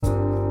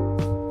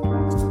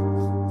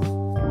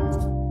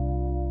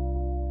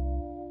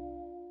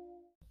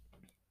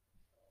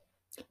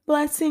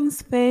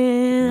Blessings,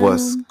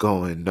 What's fam.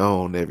 going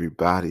on,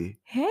 everybody?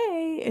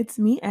 Hey, it's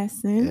me,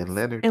 Essence, And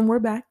Leonard. and we're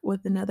back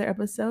with another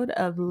episode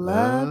of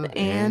Love Love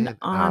and and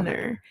Honor.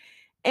 honor.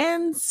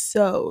 And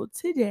so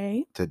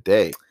today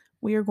Today,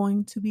 we are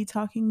going to be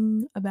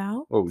talking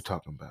about what are we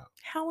talking about?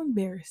 how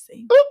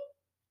embarrassing.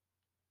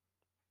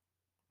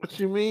 What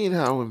you mean,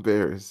 how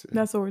embarrassing?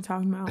 That's what we're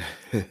talking about.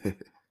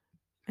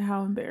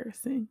 How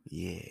embarrassing.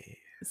 Yeah.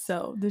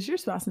 So, does your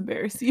spouse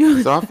embarrass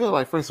you? So I feel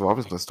like, first of all, I'm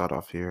just going to start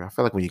off here. I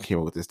feel like when you came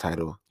up with this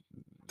title,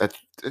 that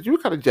you were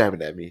kind of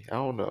jabbing at me. I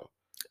don't know.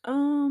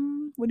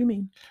 What do you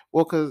mean?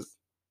 Well, because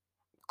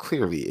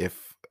clearly,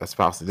 if a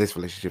spouse in this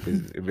relationship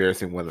is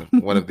embarrassing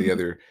one of the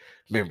other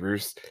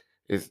members,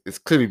 it's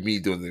clearly me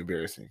doing the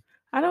embarrassing.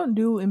 I don't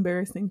do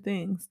embarrassing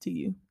things to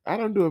you. I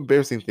don't do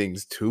embarrassing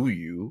things to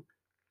you.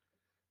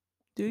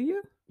 Do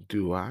you?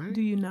 Do I?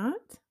 Do you not?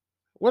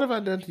 What have I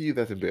done to you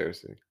that's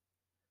embarrassing?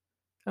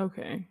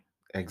 Okay.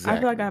 Exactly. I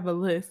feel like I have a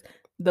list.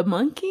 The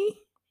monkey?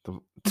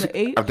 The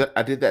ape?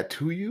 I did that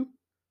to you?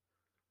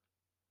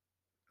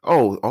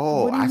 Oh,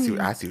 What do you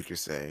I mean? see what you're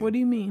saying. What do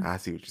you mean? I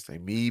see what you're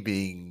saying. Me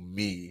being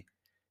me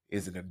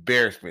is an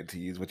embarrassment to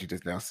you, is what you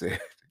just now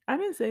said. I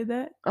didn't say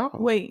that. Oh.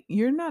 Wait,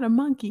 you're not a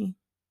monkey.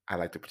 I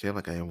like to pretend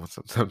like I am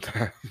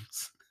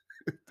sometimes.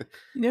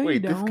 No, Wait, you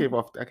don't. that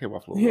came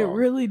off a little It wrong.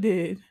 really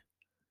did.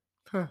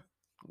 Huh.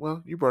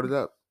 Well, you brought it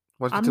up.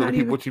 Why don't you tell the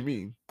people what you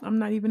mean? I'm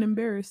not even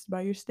embarrassed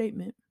by your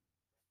statement.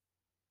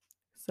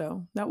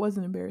 So that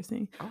wasn't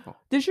embarrassing. Oh.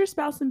 Does your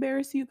spouse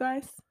embarrass you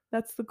guys?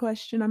 That's the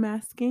question I'm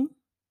asking.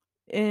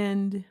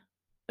 And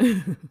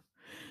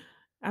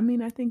I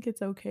mean, I think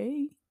it's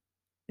okay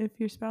if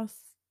your spouse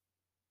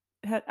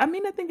I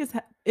think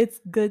it's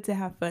good to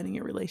have fun in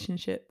your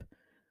relationship,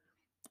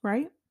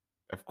 right?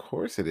 Of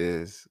course it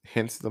is.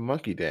 Hence the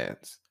monkey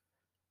dance.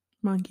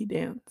 Monkey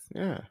dance.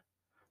 Yeah.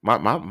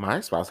 My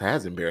spouse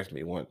has embarrassed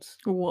me once.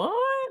 What?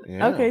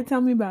 Yeah. Okay,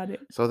 tell me about it.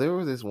 So there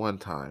was this one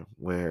time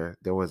where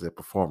there was a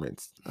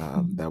performance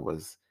that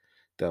was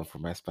done for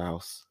my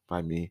spouse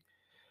by me.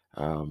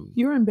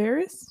 You were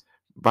embarrassed?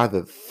 By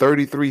the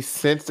 33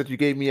 cents that you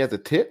gave me as a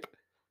tip?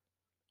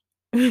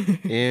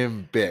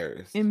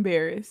 Embarrassed.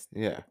 Embarrassed.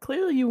 Yeah.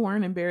 Clearly you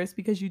weren't embarrassed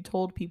because you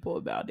told people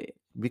about it.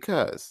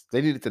 Because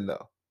they needed to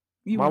know.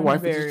 You my weren't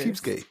wife is a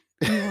embarrassed. cheapskate.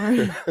 You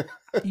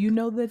weren't. You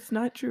know that's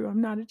not true.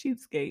 I'm not a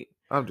cheapskate.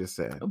 I'm just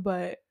saying.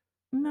 But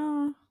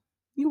no,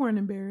 you weren't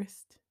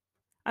embarrassed.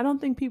 I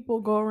don't think people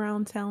go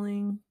around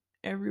telling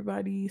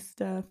everybody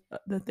stuff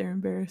that they're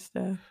embarrassed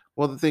of.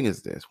 Well, the thing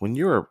is this: when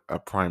you're a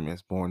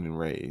Primus born and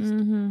raised,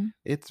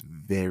 it's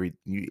very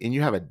and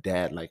you have a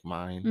dad like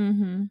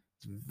mine.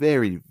 It's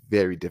very,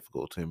 very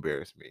difficult to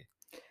embarrass me.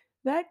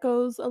 That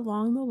goes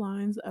along the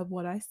lines of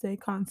what I say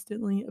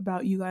constantly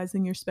about you guys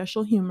and your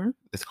special humor.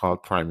 It's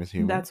called Primus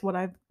humor. That's what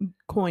I've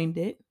coined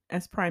it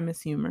as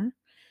Primus humor.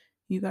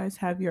 You guys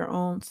have your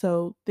own,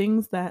 so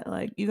things that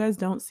like you guys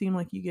don't seem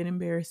like you get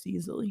embarrassed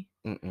easily.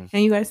 And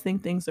you guys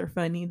think things are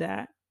funny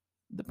that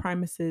the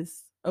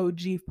Primuses,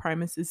 OG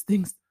Primuses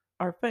things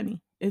are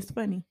funny. It's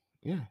funny.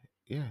 Yeah.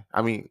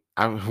 I mean,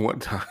 one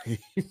time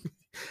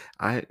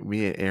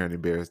me and Aaron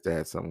embarrassed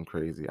Dad something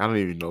crazy. I don't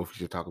even know if we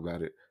should talk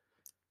about it.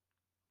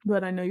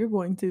 But I know you're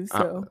going to,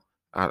 so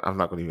I'm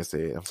not gonna even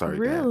say it. I'm sorry,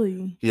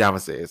 really? Dad. Yeah, I'm gonna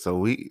say it.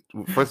 So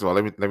first of all,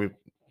 let me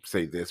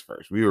say this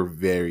first. We were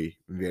very,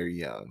 very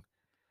young,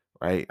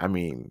 right? I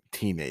mean,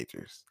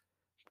 teenagers.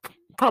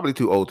 Probably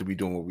too old to be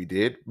doing what we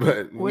did,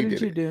 but what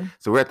did you do?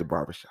 So we're at the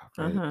barbershop,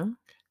 right? Uh-huh.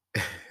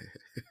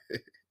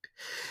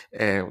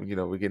 And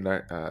we're getting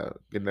our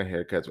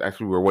haircuts.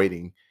 Actually, we're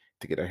waiting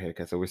to get our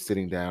haircuts, so we're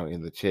sitting down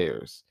in the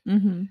chairs.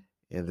 And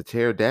the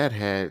chair Dad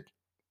had,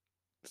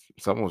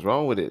 something was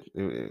wrong with it.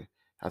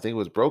 I think it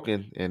was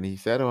broken, and he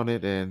sat on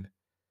it, and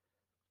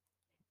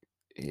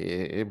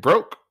it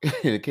broke,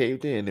 and it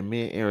caved in. And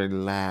me and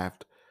Aaron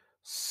laughed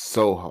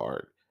so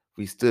hard.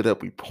 We stood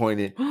up, we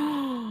pointed.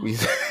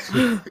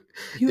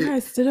 You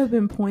guys stood up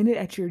and pointed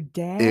at your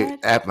dad?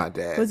 At my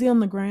dad. Was he on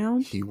the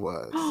ground? He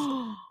was.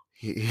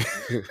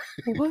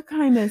 What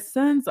kind of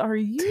sons are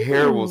you?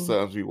 Terrible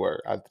sons we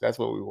were. That's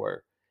what we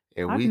were.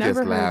 And I've we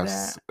never just laughed.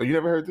 Heard that. You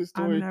never heard this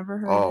story? I've never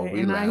heard it.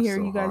 And I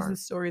hear you guys' hard.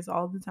 stories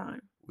all the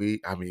time. We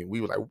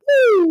were like,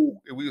 woo!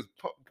 And we was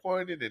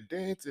pointing and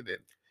dancing, and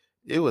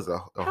it was a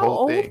whole thing. How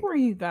old were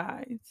you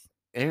guys?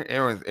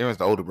 Aaron's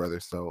the older brother,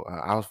 so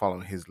I was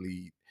following his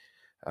lead.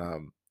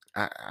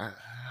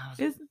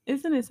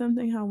 Isn't it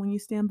something how when you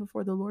stand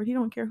before the Lord, he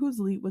don't care whose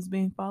lead was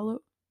being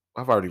followed?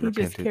 I've already he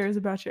repented. Just cares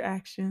about your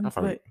actions.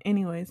 But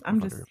anyways,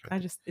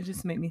 it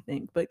just made me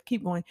think. But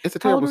keep going. It's a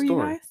terrible story. How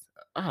old were you guys?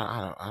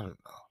 I don't know.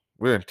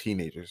 We're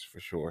teenagers for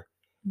sure.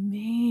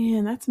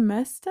 Man, that's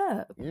messed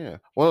up. Yeah.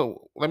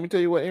 Well, let me tell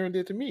you what Aaron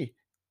did to me.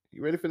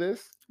 You ready for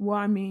this? Well,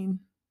 I mean,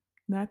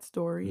 that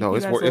story. No,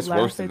 it's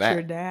worse than that.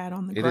 Your dad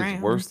on the ground. It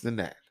is worse than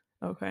that.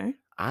 Okay.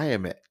 I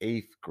am an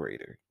 8th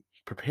grader,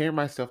 preparing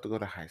myself to go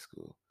to high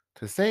school,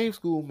 to the same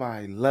school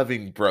my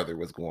loving brother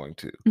was going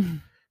to.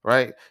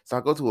 Right? So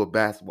I go to a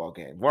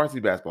varsity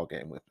basketball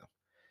game with them.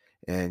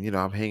 And,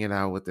 I'm hanging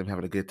out with them,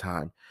 having a good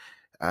time.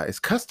 it's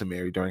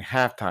customary during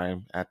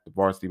halftime at the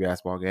varsity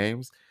basketball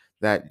games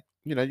that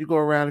you go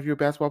around if you're a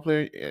basketball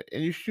player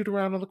and you shoot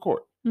around on the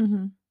court.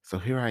 Mm-hmm. So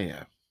here I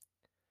am,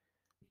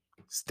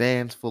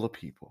 stands full of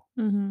people.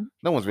 Mm-hmm.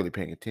 No one's really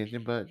paying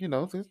attention, but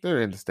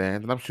they're in the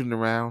stands, and I'm shooting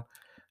around.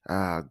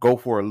 Go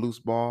for a loose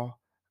ball.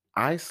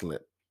 I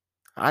slip.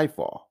 I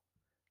fall.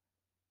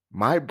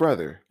 My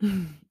brother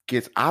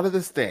gets out of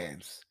the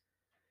stands,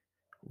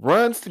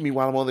 runs to me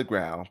while I'm on the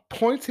ground,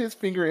 points his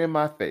finger in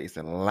my face,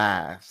 and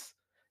laughs.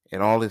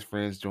 And all his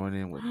friends join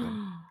in with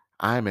him.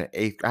 I'm an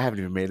eighth. I haven't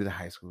even made it to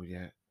high school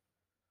yet.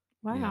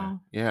 Wow.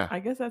 Yeah. I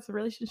guess that's a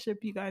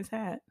relationship you guys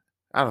had.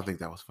 I don't think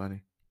that was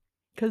funny.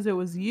 Because it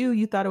was you.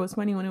 You thought it was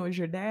funny when it was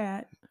your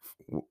dad.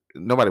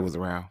 Nobody was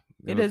around.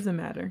 It doesn't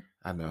matter.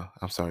 I know.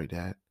 I'm sorry,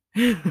 Dad.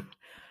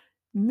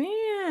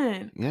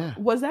 Man. Yeah.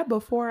 Was that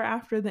before or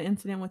after the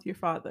incident with your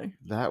father?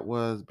 That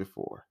was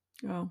before.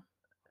 Oh.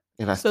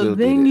 And I so still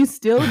then did it. You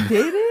still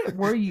did it?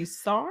 Were you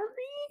sorry?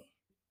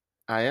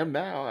 I am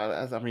now.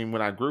 I mean,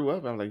 when I grew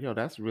up, I'm like, yo,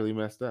 that's really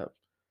messed up.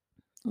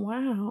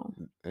 Wow.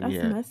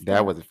 And that's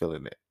Dad wasn't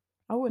feeling it.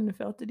 I wouldn't have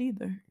felt it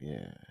either.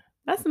 Yeah.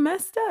 That's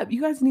messed up.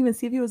 You guys didn't even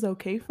see if he was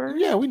okay first?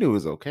 Yeah, we knew it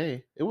was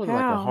okay. It wasn't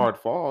like a hard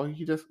fall.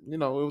 He just, it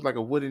was like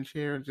a wooden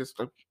chair and just,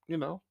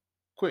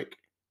 quick.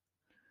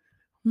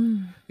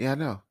 Yeah, I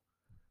know.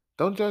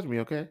 Don't judge me,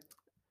 okay?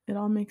 It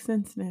all makes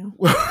sense now.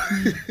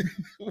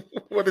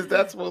 What is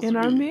that supposed to mean?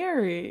 In our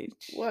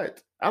marriage.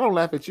 What? I don't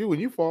laugh at you when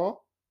you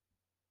fall.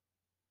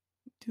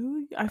 Do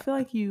you? I feel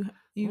like you've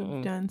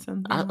done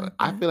something like that.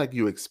 I feel like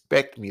you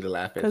expect me to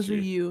laugh at you. Because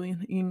of you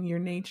in your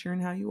nature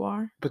and how you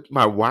are. But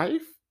my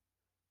wife?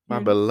 My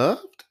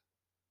beloved?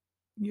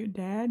 Your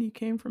dad, you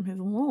came from his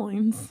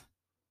loins.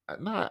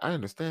 No, I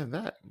understand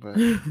that, but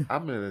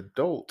I'm an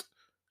adult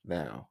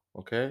now,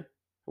 okay?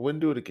 I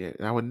wouldn't do it again.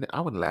 I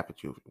wouldn't laugh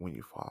at you when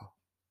you fall.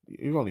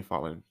 You've only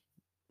fallen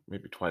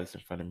maybe twice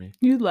in front of me.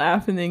 You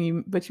laugh and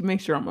then but you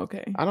make sure I'm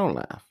okay. I don't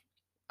laugh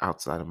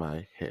outside of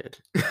my head.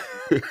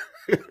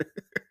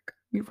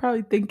 You're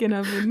probably thinking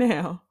of it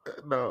now.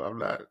 No, I'm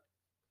not.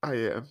 I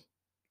am.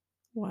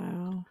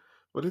 Wow.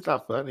 But it's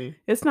not funny.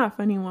 It's not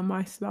funny when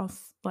my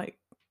spouse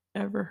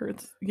ever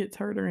gets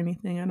hurt or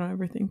anything. I don't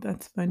ever think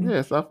that's funny. Yeah,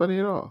 it's not funny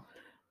at all.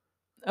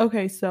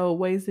 Okay, so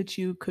ways that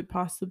you could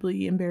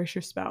possibly embarrass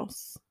your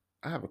spouse.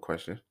 I have a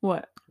question.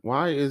 What?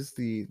 Why is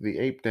the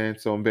ape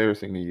dance so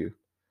embarrassing to you?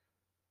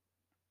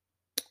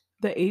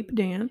 The ape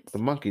dance? The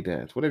monkey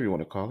dance, whatever you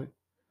want to call it.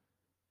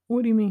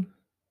 What do you mean?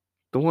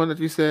 The one that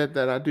you said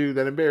that I do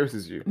that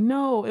embarrasses you.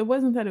 No, it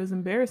wasn't that it was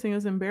embarrassing. It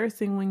was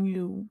embarrassing when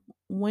you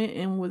went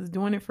and was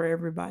doing it for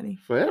everybody.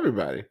 For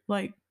everybody?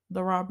 Like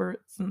the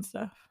Roberts and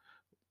stuff.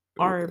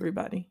 Or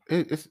everybody.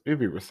 It'd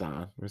be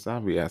Rasan.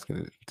 Rasan be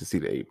asking to see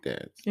the ape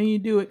dance. And you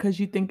do it because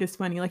you think it's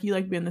funny. Like you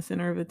like being the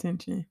center of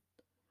attention.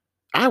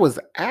 I was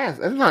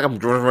asked. It's not like I'm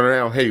running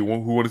around, hey, who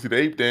want to see the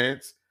ape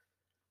dance?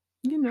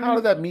 How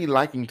is that me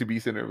liking to be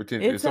center of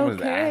attention? It's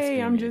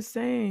okay. I'm just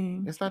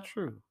saying. It's not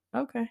true.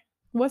 Okay.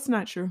 What's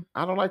not true?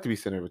 I don't like to be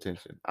center of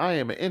attention. I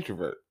am an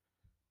introvert.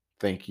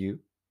 Thank you.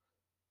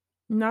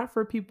 Not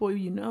for people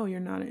you know. You're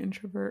not an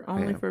introvert.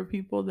 Only for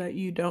people that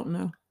you don't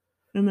know.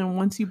 And then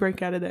once you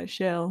break out of that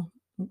shell,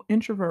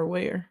 introvert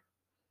where?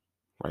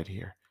 Right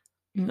here.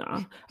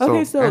 Nah.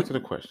 Okay, so answer the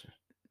question.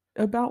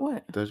 About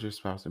what? Does your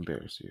spouse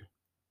embarrass you?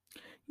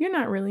 You're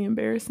not really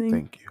embarrassing.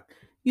 Thank you.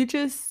 You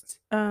just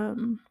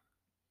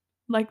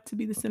like to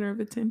be the center of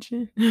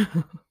attention.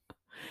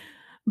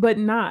 But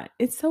not.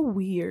 It's so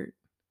weird.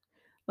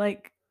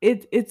 Like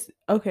it's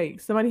okay.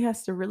 Somebody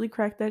has to really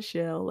crack that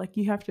shell. Like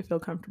you have to feel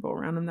comfortable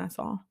around them. That's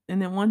all.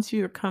 And then once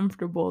you're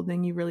comfortable,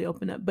 then you really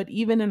open up. But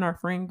even in our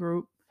friend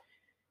group,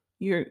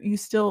 you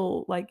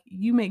still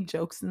you make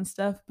jokes and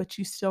stuff, but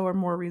you still are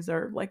more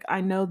reserved. Like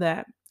I know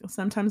that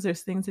sometimes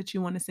there's things that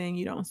you want to say and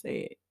you don't say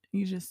it.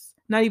 You just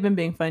not even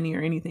being funny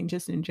or anything,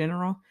 just in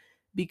general,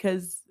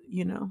 because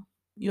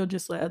you'll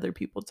just let other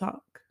people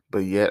talk. But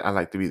yet I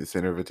like to be the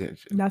center of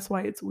attention. That's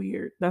why it's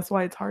weird. That's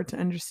why it's hard to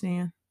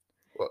understand.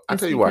 Well, I'll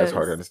tell you why it's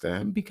hard to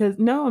understand. Because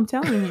no, I'm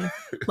telling you,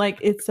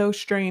 it's so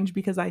strange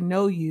because I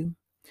know you.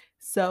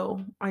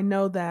 So I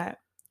know that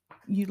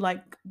you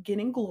like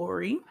getting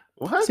glory.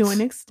 What? To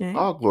an extent.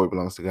 All glory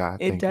belongs to God.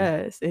 It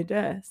does. It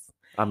does.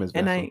 I'm his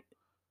vessel. And I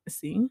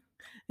see.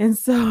 And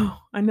so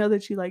I know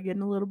that you like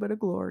getting a little bit of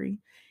glory.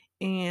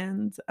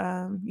 And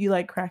you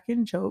like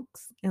cracking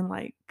jokes and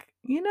I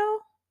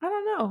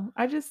don't know.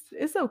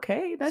 It's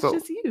okay. That's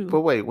just you.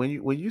 But wait, when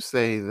you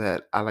say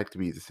that I like to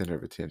be the center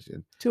of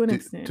attention. To an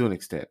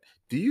extent.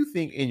 Do you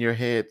think in your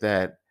head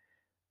that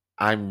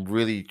I'm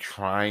really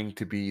trying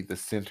to be the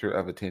center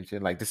of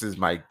attention? Like this is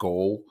my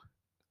goal?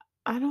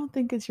 I don't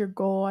think it's your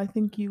goal. I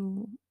think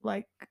you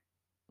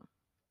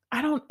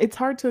it's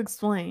hard to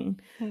explain.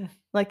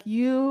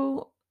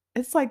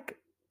 It's like,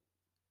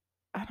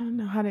 I don't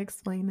know how to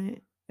explain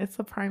it. It's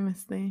a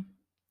Primus thing.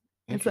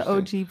 It's an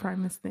OG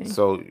Primus thing.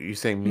 So you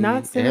say me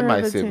and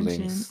my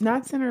siblings.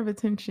 Not center of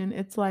attention.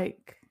 It's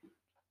like,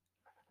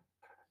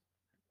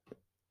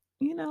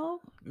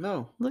 No.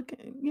 Look,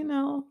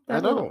 I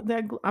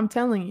don't. I'm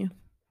telling you,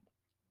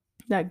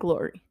 that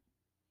glory.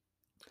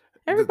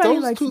 Everybody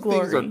those likes two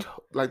things are glory.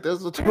 like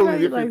those are totally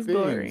Everybody different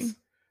likes glory. things.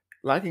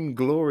 Liking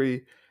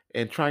glory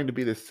and trying to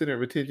be the center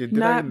of attention, they're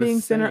not Not even the being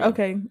center. same.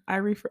 Okay,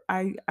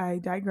 I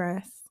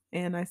digress,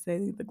 and I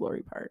say the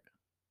glory part.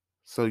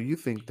 So you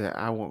think that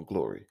I want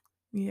glory?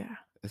 Yeah,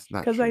 It's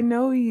not because I true.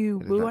 know you,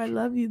 It is boo. not I true.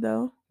 love you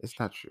though. It's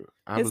not true.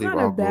 I It's believe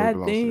not a all glory bad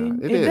belongs to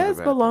God. thing. It It is a does bad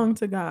thing. belong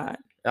to God.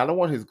 I don't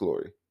want His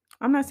glory.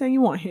 I'm not saying you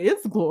want His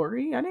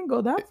glory. I didn't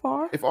go that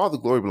far. If all the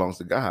glory belongs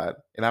to God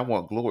and I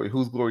want glory,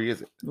 whose glory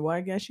is it? Well,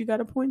 I guess you got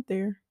a point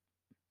there.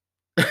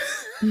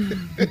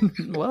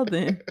 Well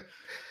then.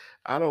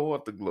 I don't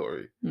want the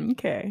glory.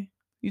 Okay.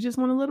 You just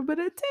want a little bit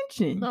of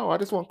attention. No, I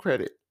just want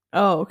credit.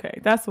 Oh, okay.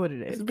 That's what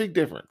it is. It's a big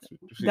difference.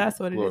 That's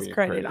what it is.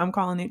 Credit. I'm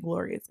calling it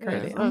glory. It's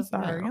credit. I'm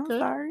sorry. Yeah, okay. I'm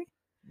sorry.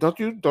 Don't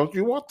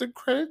you want the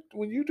credit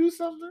when you do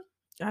something?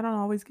 I don't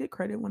always get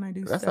credit when I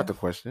do That's stuff. not the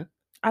question.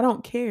 I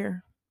don't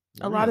care.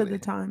 A lot of the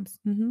times.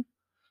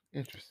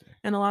 Interesting.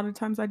 And a lot of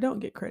times I don't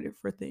get credit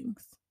for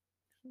things.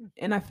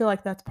 And I feel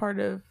like that's part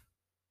of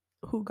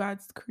who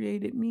God's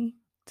created me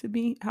to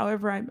be.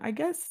 However, I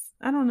guess,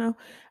 I don't know.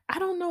 I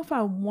don't know if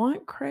I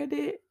want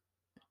credit.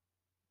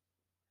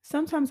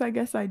 Sometimes I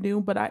guess I do,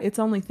 but it's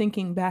only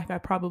thinking back. I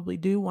probably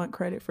do want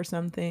credit for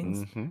some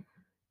things,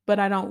 but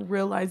I don't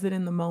realize it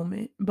in the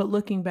moment. But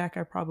looking back,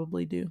 I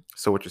probably do.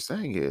 So what you're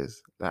saying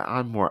is that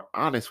I'm more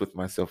honest with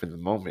myself in the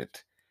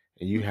moment,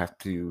 and you have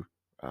to,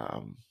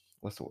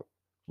 what's the word?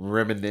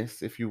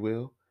 Reminisce, if you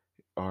will,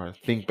 or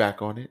think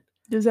back on it.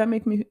 Does that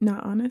make me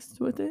not honest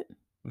with it?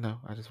 No,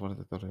 I just wanted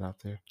to throw that out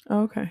there.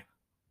 Okay.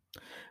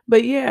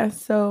 But yeah,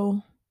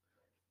 so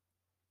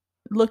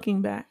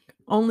looking back,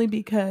 only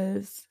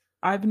because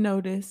I've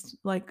noticed,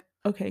 like,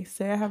 okay,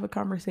 say I have a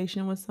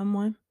conversation with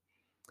someone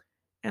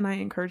and I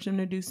encourage them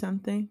to do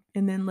something,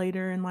 and then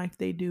later in life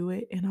they do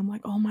it, and I'm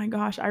like, oh my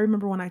gosh, I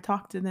remember when I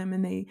talked to them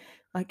and they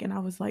and I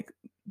was like,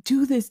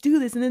 do this,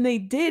 and then they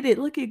did it.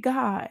 Look at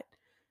God.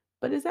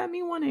 But does that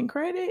mean wanting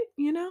credit?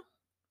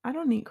 I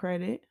don't need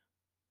credit.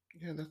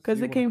 Yeah,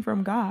 because it came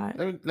from God.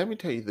 Let me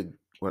tell you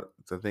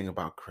the thing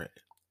about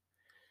credit.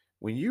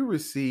 When you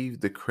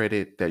receive the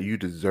credit that you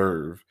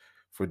deserve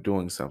for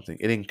doing something,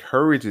 it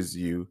encourages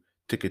you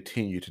to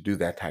continue to do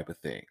that type of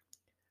thing.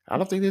 I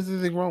don't think there's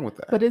anything wrong with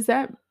that. But is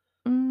that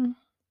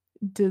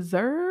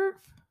deserve?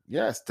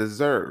 Yes,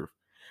 deserve.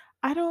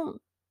 I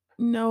don't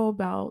know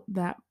about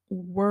that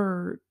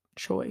word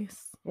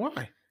choice.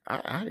 Why?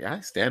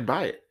 I stand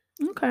by it.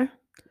 Okay.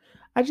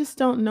 I just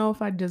don't know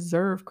if I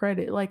deserve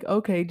credit. Like,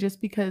 okay, just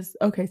because,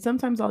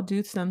 sometimes I'll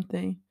do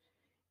something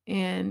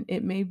and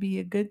it may be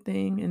a good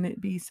thing and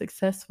it be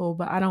successful,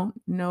 but I don't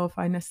know if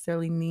I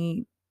necessarily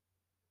need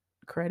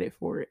credit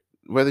for it.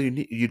 Whether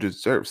you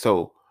deserve.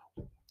 So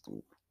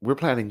we're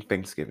planning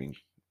Thanksgiving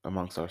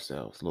amongst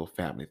ourselves, a little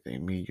family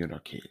thing, me, you, and our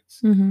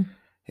kids. And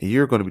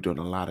you're going to be doing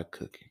a lot of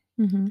cooking.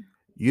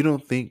 You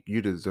don't think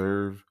you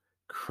deserve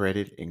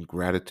credit and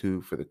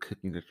gratitude for the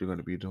cooking that you're going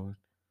to be doing?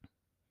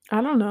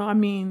 I don't know. I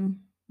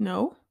mean,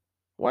 no.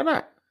 Why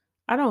not?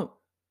 I don't,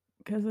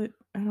 because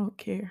I don't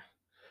care.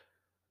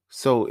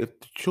 So if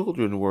the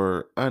children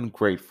were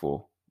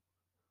ungrateful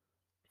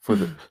for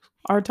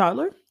our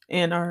toddler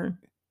and our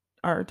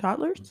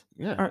toddlers,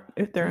 yeah,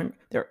 if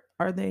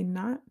are they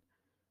not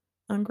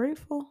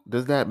ungrateful?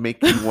 Does that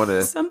make you want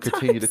to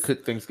continue to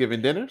cook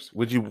Thanksgiving dinners?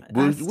 Would you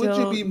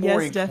be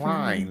more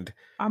inclined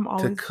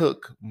to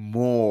cook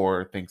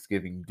more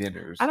Thanksgiving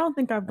dinners? I don't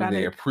think I've gotten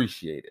they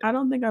appreciate it. I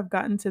don't think I've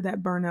gotten to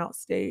that burnout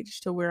stage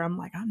to where I'm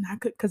like, I'm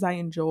not good, because I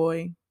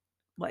enjoy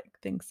like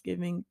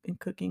Thanksgiving and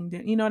cooking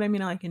dinner. You know what I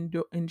mean? I can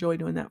enjoy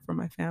doing that for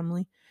my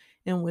family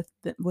and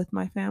with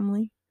my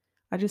family.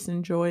 I just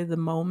enjoy the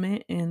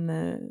moment and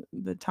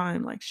the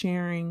time, like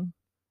sharing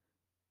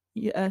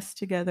us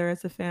together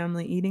as a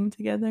family, eating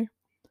together.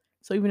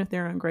 So even if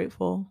they're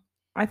ungrateful,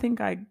 I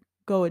think I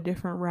go a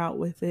different route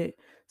with it.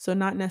 So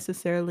not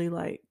necessarily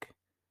like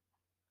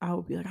I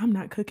would be like, I'm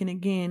not cooking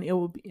again. It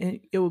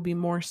would be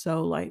more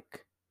so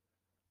like,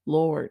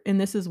 Lord,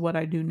 and this is what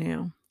I do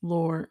now.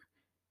 Lord,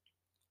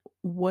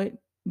 what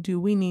do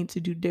we need to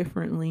do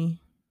differently?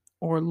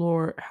 Or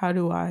Lord, how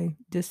do I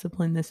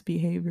discipline this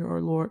behavior?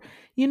 Or Lord,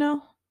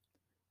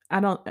 I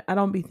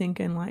don't be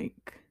thinking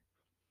like,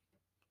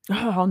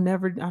 oh, I'm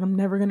never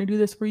going to do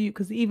this for you.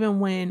 Because even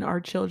when our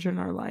children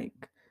are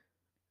like,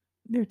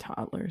 they're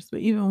toddlers, but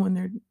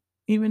even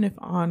if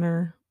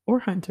Honor or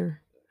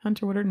Hunter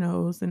with her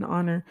nose and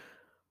Honor,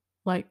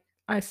 like,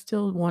 I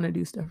still want to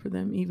do stuff for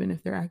them, even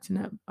if they're acting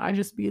up. I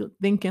just be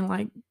thinking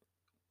like,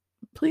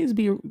 please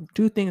do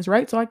things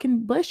right so I can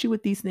bless you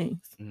with these things.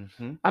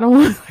 I don't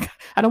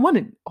want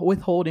to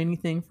withhold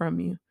anything from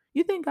you.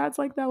 You think God's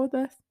like that with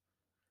us?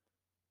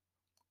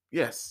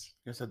 Yes,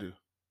 I do.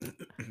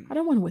 I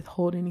don't want to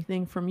withhold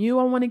anything from you.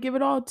 I want to give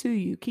it all to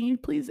you. Can you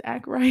please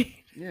act right?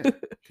 Yeah.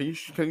 Can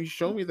you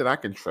show me that I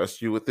can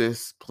trust you with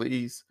this,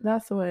 please?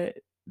 That's how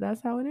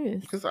it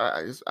is. Because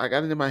I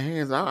got it in my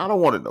hands. I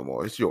don't want it no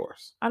more. It's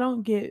yours. I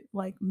don't get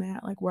like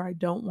mad, like where I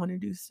don't want to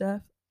do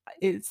stuff.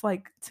 It's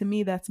like, to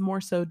me, that's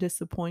more so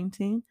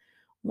disappointing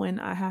when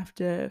I have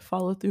to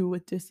follow through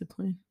with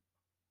discipline.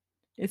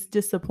 It's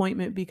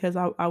disappointment because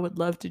I would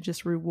love to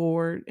just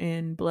reward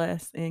and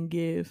bless and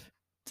give,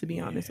 to be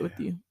honest with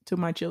Yeah. you, to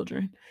my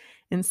children.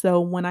 And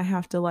so when I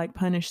have to like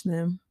punish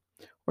them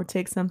or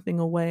take something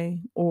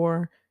away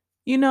or,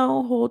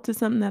 hold to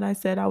something that I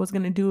said I was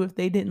going to do if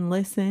they didn't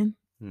listen,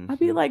 I'd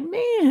be Mm-hmm. like,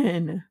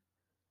 man,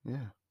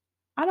 Yeah.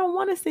 I don't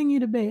want to sing you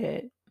to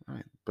bed,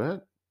 Right.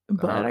 But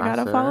but I I got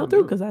to said I follow don't through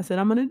do it. because I said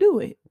I'm going to do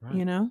it,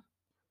 Right.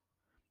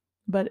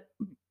 But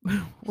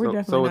we're So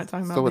definitely so not with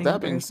talking so about with being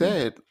that being embarrassing.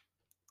 said,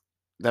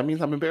 that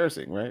means I'm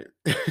embarrassing, right?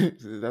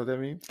 Is that what that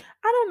means?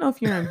 I don't know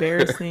if you're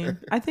embarrassing.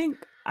 I think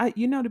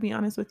to be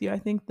honest with you, I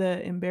think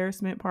the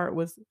embarrassment part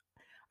was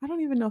I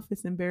don't even know if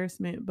it's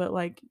embarrassment, but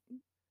like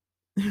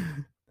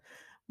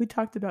we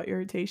talked about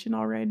irritation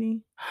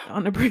already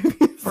on a previous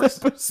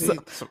First, episode.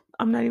 see, so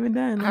I'm not even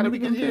done. Let how me did we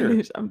get even here?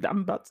 finish. I'm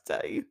about to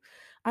tell you.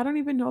 I don't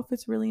even know if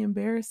it's really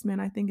embarrassment.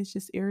 I think it's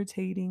just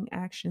irritating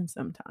action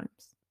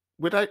sometimes.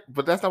 But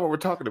that's not what we're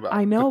talking I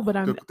about. know, but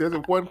There's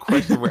one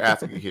question we're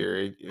asking here.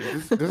 And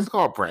this is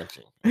called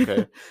branching.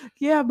 Okay.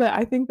 yeah, but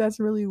I think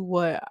that's really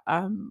what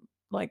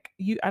like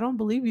you. I don't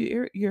believe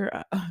you. You're.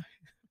 I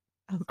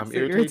was gonna I'm say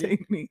irritating.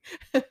 irritate me.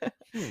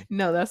 Hmm.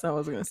 No, that's not what I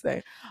was gonna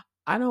say.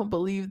 I don't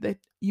believe that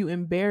you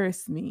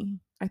embarrass me.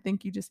 I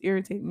think you just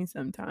irritate me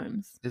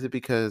sometimes. Is it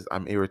because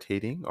I'm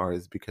irritating, or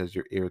is it because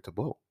you're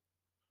irritable?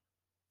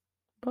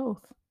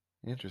 Both.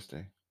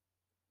 Interesting.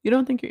 You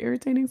don't think you're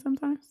irritating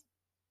sometimes?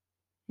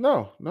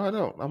 No, no, I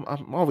don't.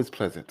 I'm always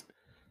pleasant.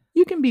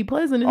 You can be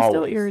pleasant and still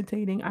Always.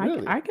 irritating.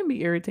 Really? I can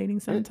be irritating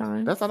That's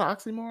sometimes. not an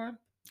oxymoron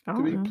I to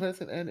don't be know.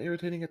 pleasant and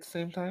irritating at the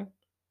same time.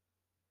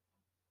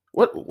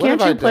 What have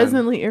Can't I you done?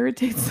 pleasantly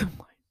irritate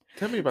someone?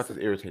 Tell me about this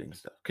irritating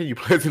stuff. Can you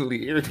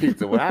pleasantly irritate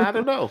someone? I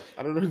don't know.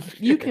 I don't You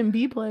understand. can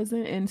be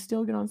pleasant and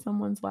still get on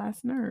someone's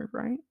last nerve,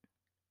 right?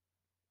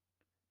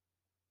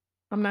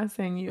 I'm not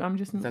saying you. I'm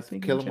just Is that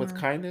speaking kill in them with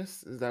general.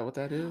 kindness? Is that what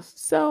that is?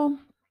 So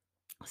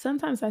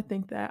sometimes I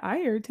think that I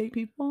irritate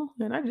people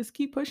and I just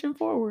keep pushing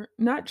forward,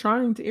 not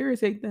trying to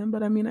irritate them,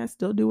 but I mean, I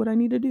still do what I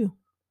need to do.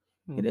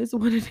 Hmm, It is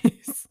what it is.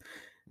 interesting.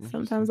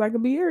 Sometimes I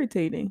could be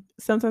irritating.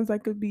 Sometimes I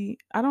could be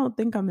I don't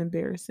think I'm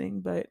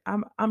embarrassing, but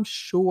I'm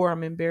sure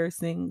I'm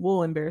embarrassing.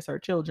 We'll embarrass our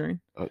children.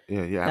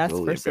 Yeah, you're That's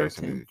absolutely for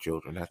embarrassing to certain. the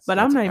children. But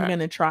I'm That's a not even going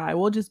fact. to try.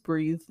 We'll just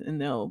breathe and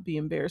they'll be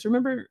embarrassed.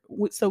 Remember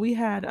so we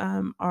had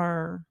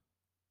our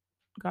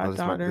Oh, this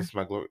goddaughter. is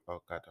my glory. Oh,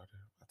 goddaughter.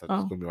 I thought this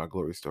was Oh, gonna be my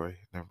glory story.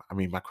 I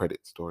mean, my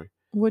credit story.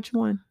 which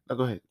one? No,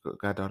 go ahead,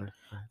 goddaughter.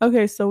 Go ahead.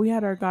 Okay, so we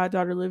had our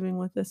goddaughter living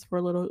with us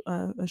for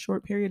a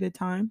short period of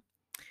time,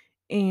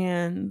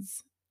 and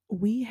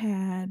we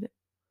had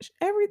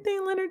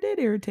everything Leonard did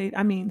irritate.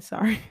 I mean,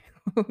 sorry,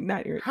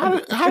 not irritate.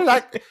 How did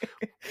I?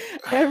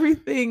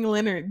 Everything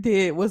Leonard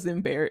did was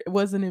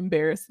an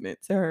embarrassment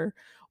to her.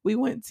 We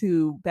went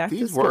to back to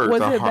These school.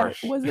 words are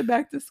harsh. Was it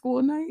back to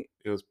school night?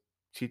 It was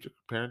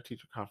parent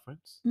teacher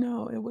conference.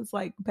 No, it was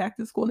like back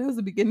to school. And it was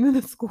the beginning of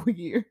the school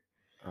year.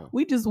 Oh,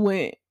 We just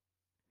went.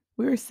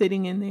 We were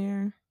sitting in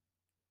there.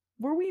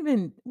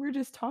 We're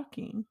just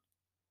talking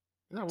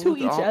no, we to went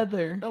to each all.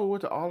 other. No, we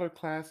went to all our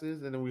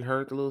classes, and then we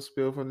heard the little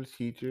spiel from the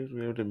teachers. We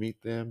were able to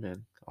meet them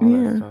and all that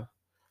Yeah. stuff.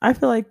 I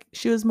feel like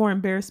she was more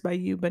embarrassed by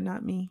you, but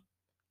not me.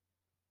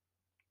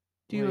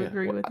 Do Well, you yeah.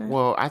 agree with that?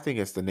 Well, I think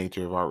it's the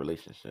nature of our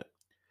relationship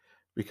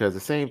because the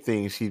same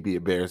thing she'd be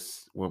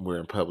embarrassed when we're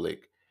in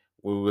public.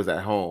 When we was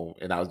at home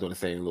and I was doing the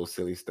same little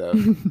silly stuff,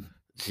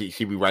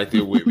 she'd be right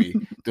there with me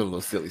doing little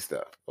silly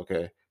stuff.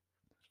 Okay,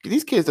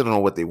 these kids don't know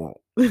what they want.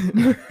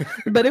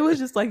 But it was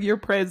just like you're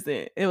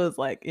present. It was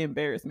like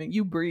embarrassment.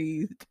 You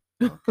breathed.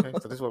 Okay,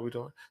 so this is what we're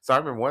doing. So I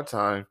remember one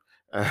time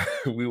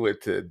we went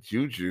to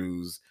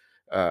Juju's.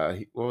 What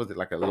was it,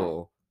 like a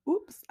little?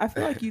 Oops. I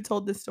feel like you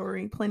told this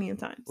story plenty of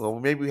times. Well,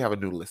 maybe we have a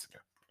new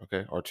listener,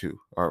 okay, or two,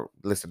 or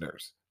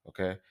listeners,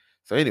 okay.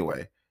 So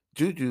anyway,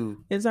 Juju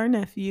Is our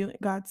nephew,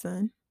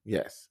 godson,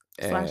 yes,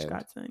 slash and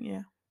godson,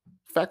 yeah.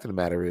 fact of the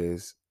matter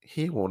is,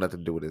 he didn't want nothing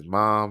to do with his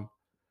mom.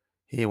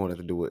 He didn't want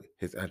nothing to do with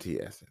his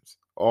auntie Essence.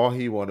 All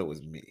he wanted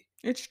was me.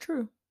 It's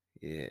true.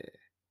 Yeah,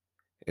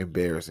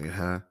 embarrassing,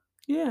 huh?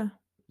 Yeah.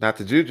 Not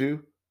to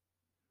Juju.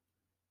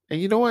 And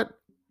you know what?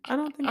 I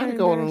don't think I I'd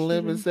go on a embarrassed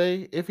limb and Juju.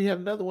 say if he had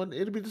another one,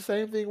 it'd be the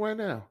same thing right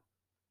now.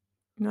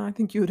 No, I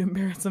think you would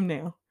embarrass him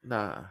now.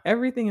 Nah.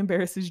 Everything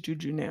embarrasses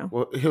Juju now.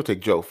 Well, he'll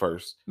take Joe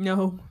first. No, You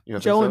don't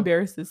think Joe so?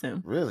 embarrasses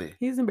him. Really?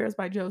 He's embarrassed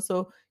by Joe.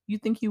 So you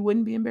think he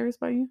wouldn't be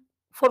embarrassed by you?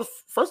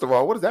 First of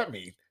all, what does that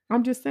mean?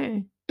 I'm just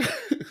saying.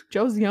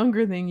 Joe's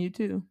younger than you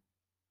too.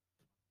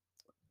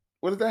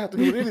 What does that have to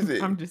do with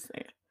anything? I'm just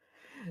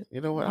saying.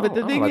 You know what? But the I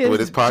don't thing like the way is,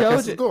 this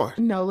podcast is going.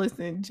 no,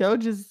 listen, Joe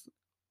just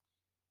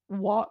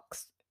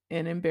walks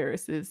and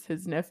embarrasses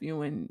his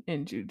nephew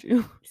and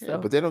Juju. Yeah, So,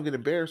 but they don't get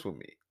embarrassed with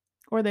me.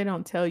 or they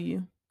don't tell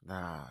you.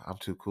 Nah, I'm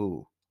too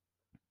cool.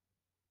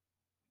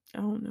 I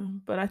don't know,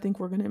 but I think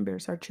we're gonna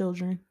embarrass our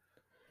children.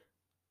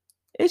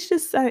 It's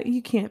just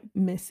you can't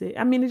miss it.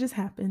 I mean, it just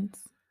happens.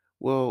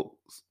 Well,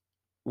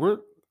 we're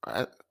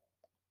I,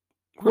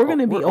 We're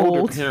gonna be we're older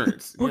old.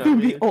 parents. We're You know gonna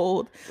what I be mean?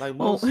 old. Like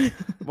Oh.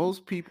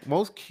 most people,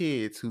 most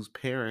kids whose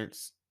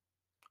parents,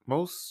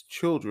 most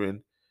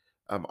children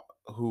um,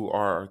 who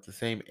are the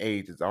same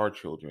age as our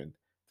children,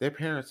 their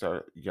parents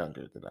are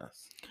younger than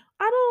us.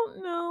 I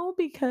don't know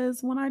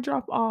because when I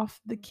drop off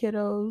the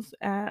kiddos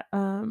at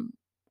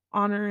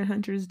Honor and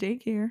Hunter's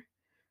daycare,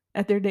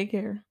 at their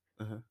daycare,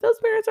 those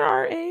parents are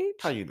our age.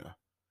 How you know?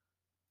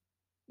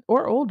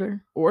 Or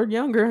older, or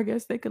younger. I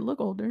guess they could look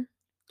older.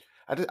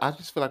 I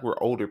just feel like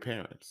we're older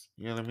parents.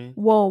 You know what I mean?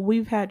 Well,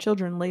 we've had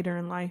children later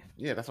in life.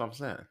 Yeah, that's what I'm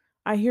saying.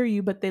 I hear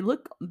you, but they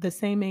look the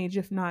same age,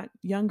 if not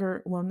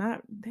younger. Well,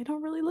 they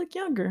don't really look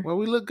younger. Well,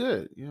 we look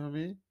good. You know what I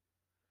mean?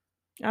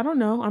 I don't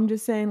know. I'm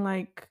just saying,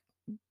 like,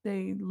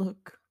 they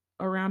look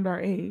around our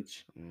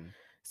age.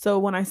 So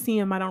when I see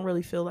them, I don't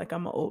really feel like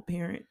I'm an old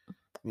parent.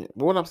 Yeah,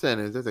 but what I'm saying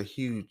is there's a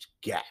huge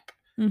gap,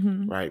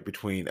 right,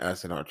 between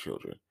us and our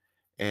children.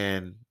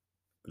 And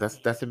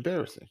that's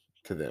embarrassing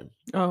to them.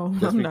 Oh,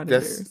 I'm not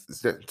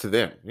embarrassed. To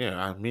them.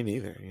 Yeah, me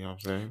neither. You know what I'm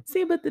saying?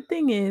 See, but the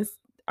thing is,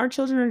 our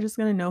children are just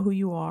going to know who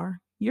you are.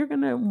 You're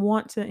going to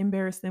want to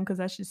embarrass them because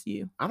that's just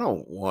you. I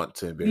don't want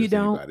to embarrass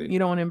anybody. You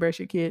don't want to embarrass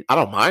your kids? I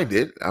don't mind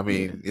it. I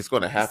mean, it's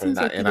going to happen. Seems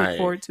like you look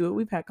forward to it.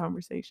 We've had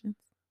conversations.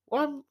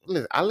 Well,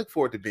 listen, I look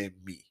forward to being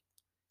me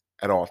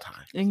at all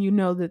times. And you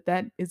know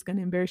that is going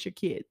to embarrass your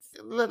kids.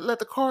 Let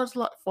the cards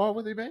fall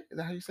where they may. Is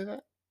that how you say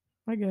that?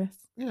 I guess.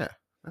 Yeah,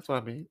 that's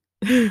what I mean.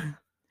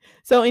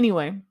 So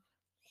anyway,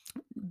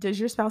 does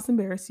your spouse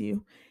embarrass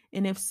you?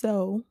 And if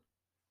so,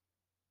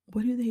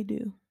 what do they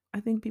do?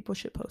 I think people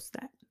should post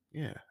that.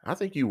 Yeah, I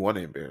think you want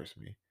to embarrass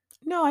me.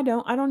 No, I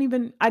don't. I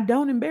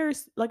don't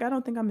embarrass. Like, I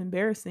don't think I'm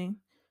embarrassing.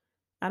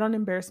 I don't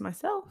embarrass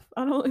myself.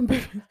 I don't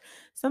embarrass.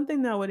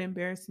 Something that would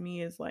embarrass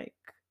me is like,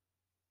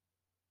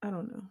 I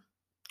don't know.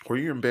 Were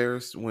you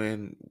embarrassed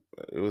when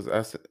it was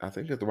us? I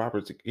think it's the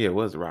Roberts. Yeah, it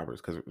was the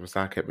Roberts because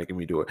Rasan kept making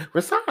me do it.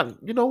 Rasan,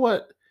 you know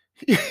what?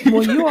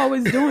 Well, you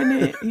always doing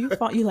it. You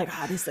like,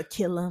 this will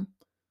kill him.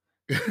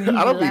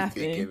 I don't be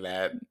thinking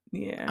that.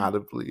 Yeah.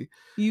 Audibly.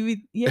 You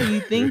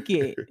think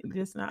it,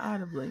 just not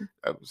audibly.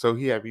 So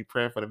he had me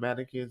praying for the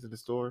mannequins in the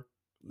store.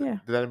 Yeah.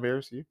 Did that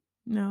embarrass you?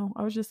 No,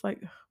 I was just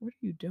like, what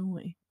are you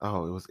doing?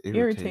 Oh, it was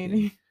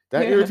irritating.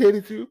 That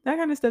irritated you? That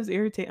kind of stuff's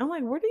irritating. I'm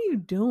like, what are you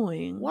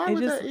doing? Why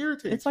would that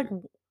irritate It's like,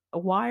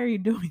 why are you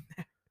doing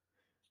that?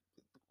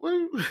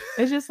 What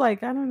it's just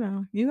like, I don't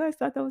know. You guys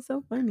thought that was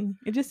so funny.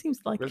 It just seems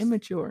like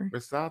immature.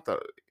 Rasan thought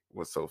it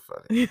was so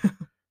funny.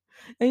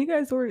 And you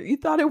guys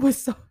thought it was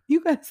so,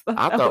 you guys thought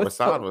I thought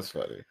Rasan was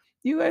funny.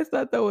 You guys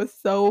thought that was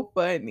so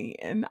funny.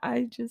 And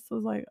I just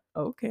was like,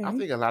 okay. I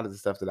think a lot of the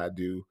stuff that I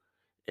do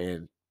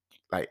and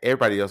like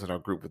everybody else in our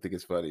group would think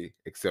it's funny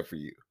except for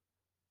you.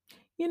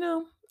 You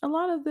know, a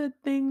lot of the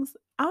things,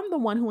 I'm the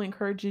one who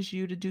encourages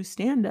you to do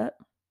stand-up.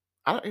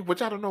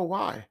 Which I don't know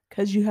why.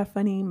 Because you have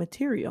funny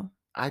material.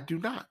 I do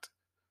not.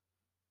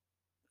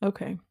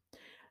 Okay.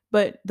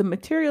 But the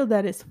material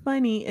that is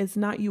funny is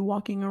not you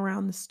walking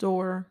around the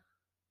store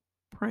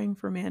praying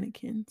for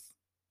mannequins.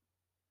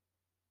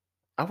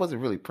 I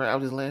wasn't really praying. I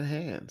was just laying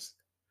hands.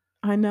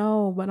 I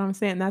know, but I'm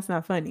saying that's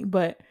not funny.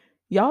 But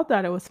y'all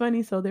thought it was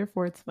funny, so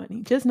therefore it's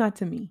funny. Just not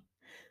to me.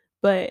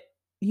 But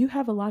you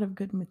have a lot of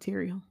good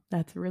material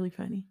that's really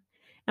funny.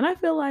 And I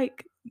feel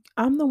like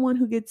I'm the one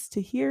who gets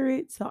to hear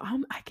it. So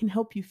I can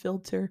help you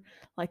filter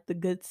like the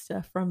good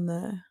stuff from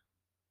the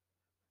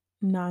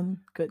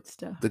non-good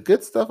stuff. The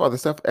good stuff or the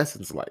stuff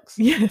Essence likes?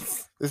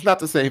 Yes. It's not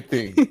the same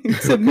thing.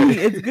 To me,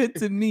 it's good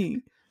to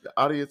me. The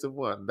audience of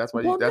one. That's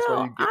why you get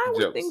I the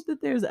jokes. would think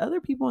that there's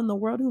other people in the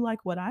world who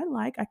like what I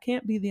like. I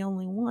can't be the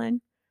only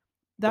one.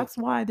 That's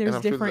why there's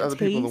different sure there's other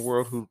tastes. people in the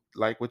world who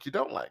like what you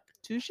don't like.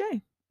 Touche.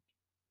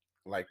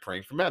 Like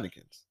praying for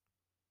mannequins.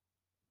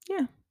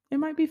 Yeah, it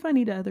might be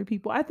funny to other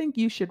people. I think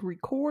you should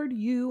record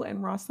you and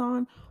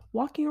Rasan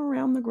walking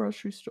around the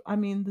grocery store. I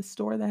mean, the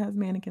store that has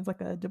mannequins, like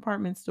a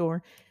department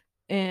store,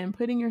 and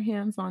putting your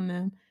hands on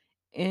them.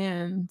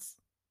 And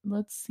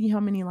let's see how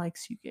many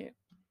likes you get.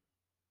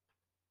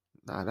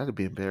 Nah, that'd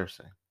be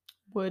embarrassing.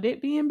 Would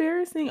it be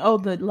embarrassing? Oh,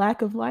 the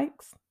lack of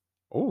likes?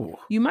 Oh.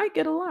 You might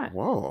get a lot.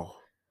 Whoa.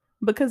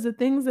 Because the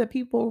things that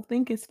people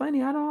think is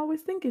funny, I don't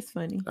always think is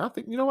funny. I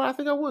think, you know what? I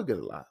think I would get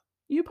a lot.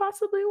 You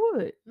possibly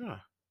would. Yeah.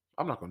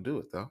 I'm not going to do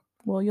it, though.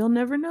 Well, you'll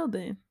never know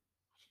then.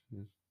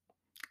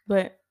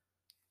 But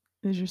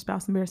is your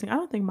spouse embarrassing? I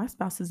don't think my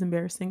spouse is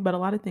embarrassing, but a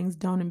lot of things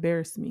don't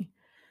embarrass me.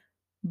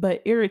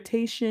 But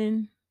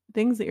irritation,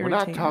 things that irritate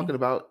me. We're not talking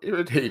about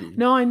irritating.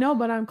 No, I know,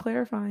 but I'm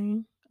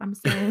clarifying. I'm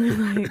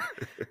saying like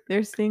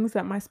there's things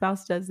that my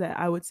spouse does that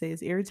I would say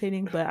is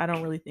irritating, but I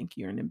don't really think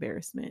you're an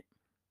embarrassment.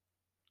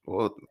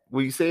 Well,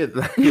 when you say it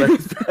like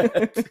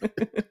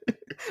that,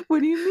 what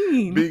do you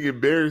mean? Being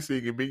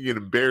embarrassing and being an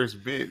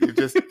embarrassment, it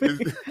just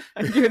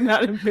you're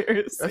not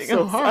embarrassing. That's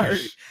so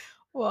harsh.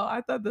 Well, I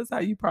thought that's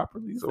how you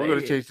properly say it. So we're going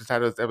to change the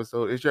title of this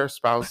episode. Is your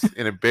spouse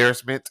an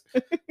embarrassment?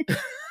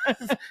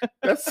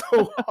 That's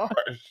so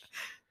harsh.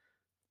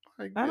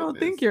 I don't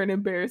think you're an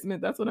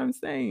embarrassment. That's what I'm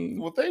saying.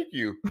 Well, thank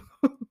you.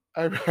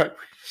 I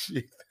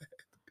appreciate that.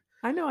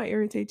 I know I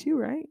irritate you,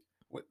 right?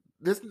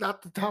 This is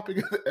not the topic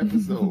of the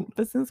episode.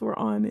 But since we're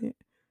on it,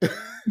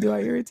 do I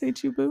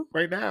irritate you, boo?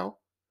 Right now.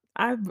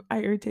 I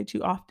irritate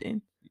you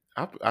often.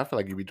 I feel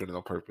like you be doing it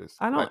on purpose.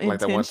 I don't Like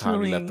that one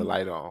time you left the intentionally.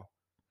 light on.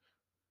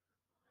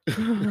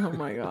 Oh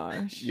my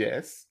gosh.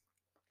 Yes.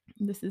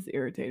 This is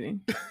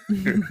irritating.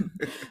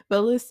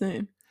 But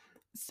listen,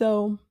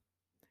 so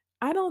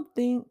I don't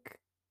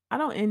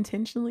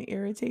intentionally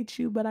irritate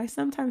you, but I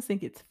sometimes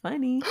think it's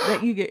funny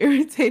that you get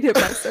irritated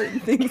by certain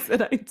things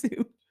that I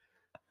do.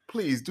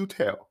 Please do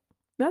tell.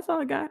 That's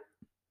all I got.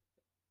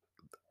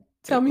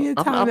 Tell me a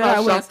time I'm that not I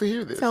was. shocked to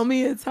hear this. Tell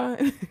me a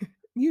time.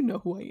 You know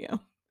who I am.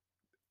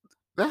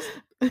 That's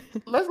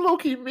low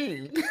key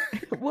mean.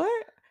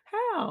 What?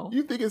 How?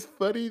 You think it's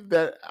funny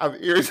that I'm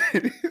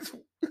irritated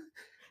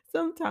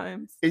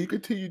Sometimes. and you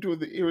continue doing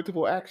the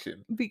irritable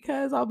action?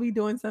 Because I'll be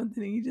doing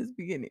something and you just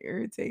be getting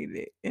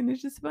irritated. And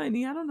it's just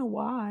funny. I don't know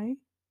why.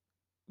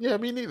 Yeah,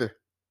 me neither.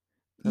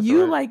 That's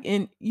You right.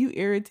 and you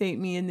irritate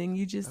me and then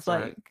you just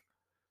That's right.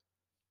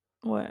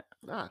 What?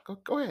 Nah,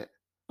 go ahead.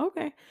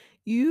 Okay.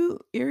 You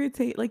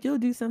irritate, like you'll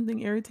do something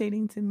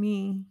irritating to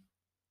me,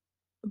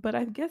 but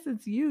I guess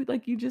it's you.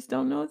 Like you just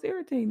don't know it's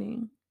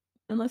irritating.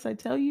 Unless I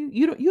tell you.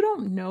 You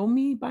don't know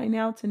me by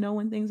now to know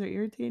when things are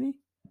irritating.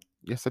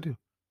 Yes, I do.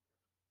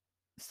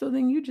 So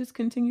then you just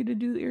continue to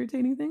do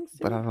irritating things to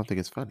But me? I don't think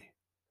it's funny.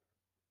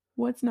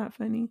 What's not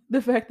funny?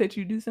 The fact that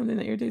you do something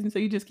that irritates me, so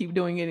you just keep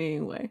doing it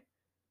anyway.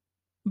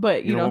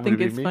 But you don't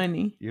think it's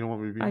funny. You don't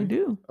want me to be I me?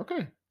 do.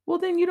 Okay. Well,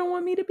 then you don't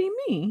want me to be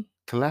me.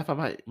 To laugh at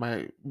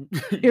my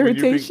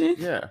Irritation?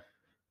 yeah.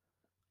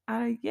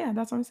 Yeah,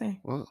 that's what I'm saying.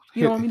 Well,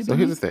 You don't want me to be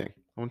here's me? the thing.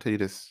 I'm gonna tell you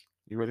this.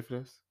 You ready for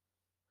this?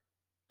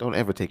 Don't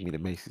ever take me to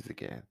Macy's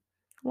again.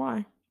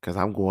 Why? Because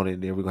I'm going in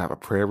there. We're gonna have a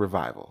prayer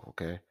revival.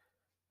 Okay.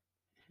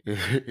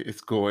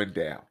 It's going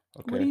down.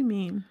 Okay. What do you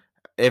mean?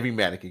 Every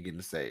mannequin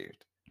getting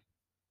saved.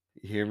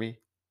 You hear me?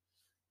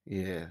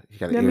 Yeah.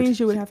 That means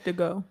you would have to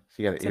go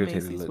She got an to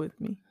irritated Macy's look. with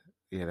me.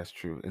 Yeah, that's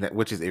true. And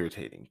which is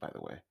irritating, by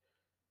the way.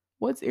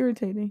 What's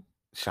irritating?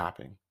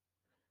 Shopping.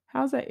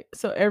 How's that?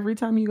 So every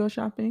time you go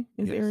shopping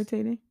is Yes.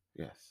 irritating?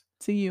 Yes.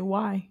 To you,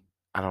 why?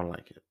 I don't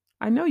like it.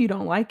 I know you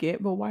don't like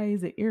it, but why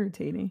is it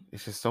irritating?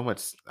 It's just so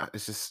much.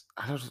 It's just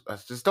I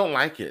just don't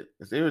like it.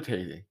 It's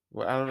irritating.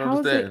 Well, I don't How is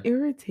understand. it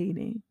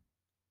irritating?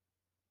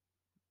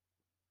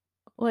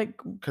 Like,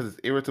 because it's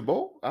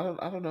irritable. I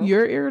don't know.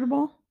 you're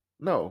irritable?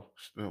 No.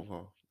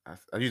 Well,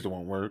 I use the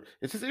wrong word.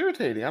 It's just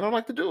irritating. I don't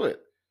like to do it.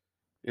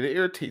 It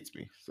irritates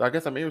me. So I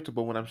guess I'm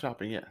irritable when I'm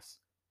shopping. Yes.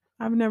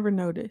 I've never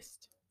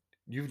noticed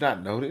You've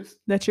not noticed?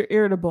 that you're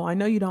irritable. I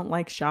know you don't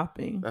like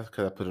shopping. That's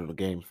because I put it on a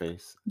game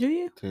face Do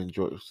you? to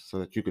enjoy, so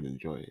that you can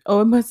enjoy it. Oh,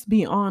 it must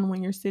be on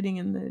when you're sitting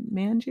in the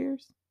man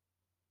chairs?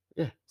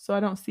 Yeah. So I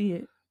don't see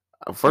it.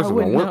 First of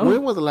all,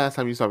 when was the last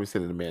time you saw me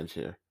sit in a man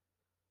chair?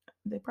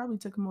 They probably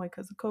took them away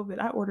because of COVID.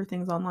 I order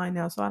things online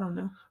now, so I don't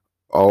know.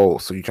 Oh,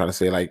 so you're trying to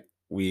say like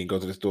we didn't go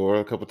to the store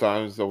a couple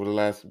times over the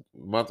last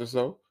month or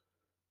so?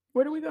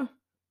 Where do we go?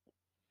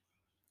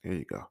 Here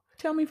you go.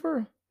 Tell me for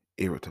real.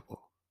 Irritable.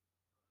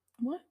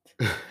 What?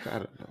 I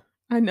don't know.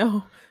 I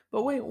know.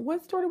 But wait,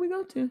 what store did we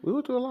go to? We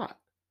went to a lot.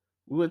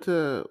 We went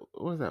to,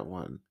 what was that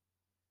one?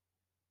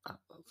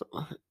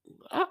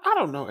 I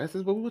don't know,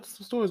 Essence, but we went to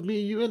some stores,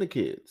 me and you and the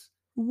kids.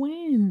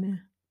 When?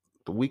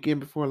 The weekend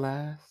before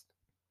last.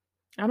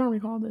 I don't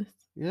recall this.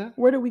 Yeah.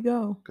 Where did we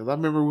go? Because I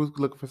remember we was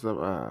looking for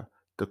some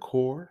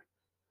decor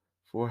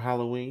for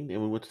Halloween,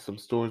 and we went to some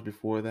stores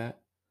before that.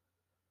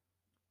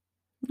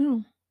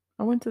 No.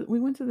 We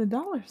went to the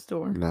dollar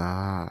store.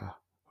 Nah.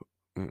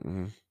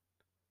 Mm-mm.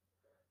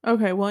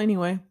 Okay, well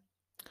anyway.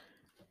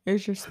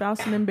 Is your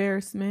spouse an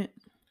embarrassment?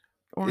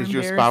 Or is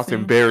your spouse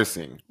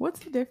embarrassing?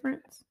 What's the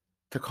difference?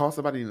 To call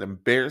somebody an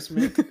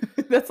embarrassment?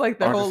 That's like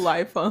their whole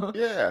life, huh?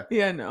 Yeah.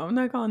 Yeah, no, I'm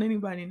not calling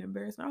anybody an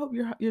embarrassment. I hope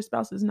your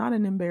spouse is not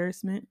an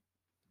embarrassment.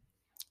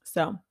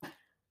 So,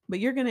 but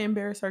you're going to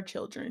embarrass our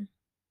children.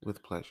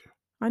 With pleasure.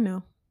 I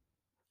know.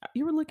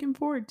 You were looking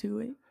forward to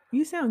it.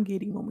 You sound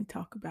giddy when we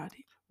talk about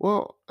it.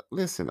 Well,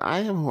 listen, I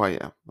am who I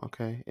am,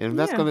 okay? And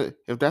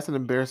if that's an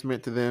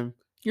embarrassment to them,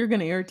 you're going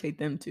to irritate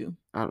them too.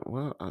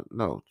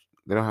 No.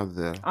 They don't have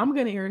the... I'm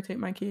going to irritate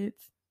my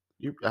kids.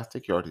 I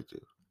think you already do.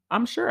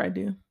 I'm sure I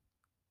do.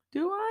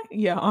 Do I?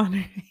 Yeah,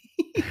 Honor.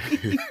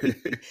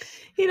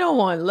 He don't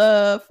want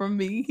love from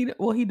me.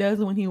 He does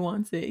when he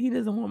wants it. He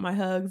doesn't want my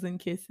hugs and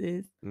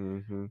kisses.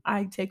 Mm-hmm.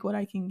 I take what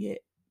I can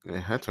get.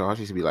 Yeah, that's all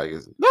she should be like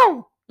is,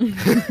 no.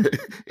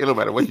 It don't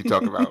matter what you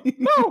talk about.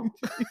 No.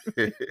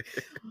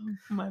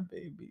 My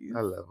babies. I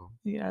love them.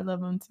 Yeah, I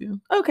love them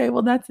too. Okay,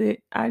 well, that's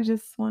it. I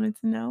just wanted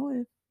to know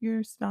if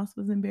your spouse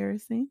was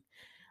embarrassing.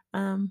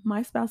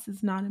 My spouse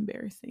is not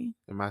embarrassing.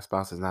 And my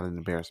spouse is not an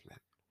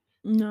embarrassment.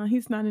 No,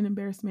 he's not an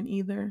embarrassment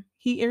either.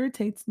 He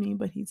irritates me,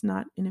 but he's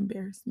not an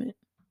embarrassment.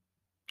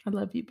 I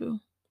love you, boo.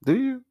 Do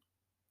you?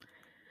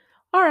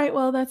 All right,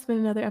 well, that's been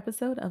another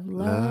episode of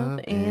Love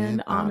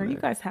and Honor. You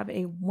guys have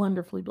a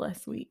wonderfully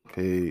blessed week.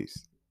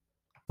 Peace.